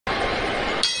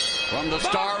From the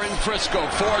star in Frisco,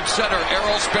 Ford Center,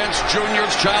 Errol Spence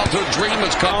Jr.'s childhood dream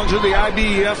has come. To the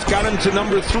IBF got him to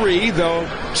number 3, though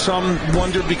some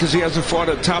wonder because he hasn't fought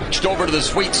a top. Over to the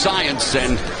sweet science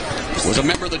and was a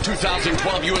member of the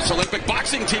 2012 U.S. Olympic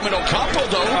boxing team in Ocampo,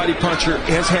 though. Body puncher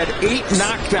has had 8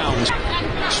 knockdowns.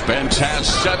 Spence has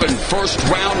 7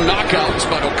 first-round knockouts,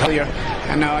 but Ocampo.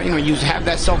 And you have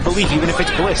that self-belief, even if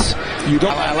it's bliss. You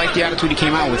don't. I like the attitude he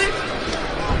came out with.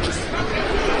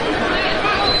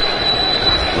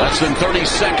 Less than 30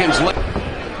 seconds left.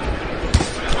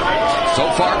 So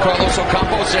far, Carlos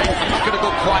Ocampo saying, I'm not going to go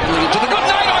quietly into the good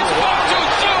night.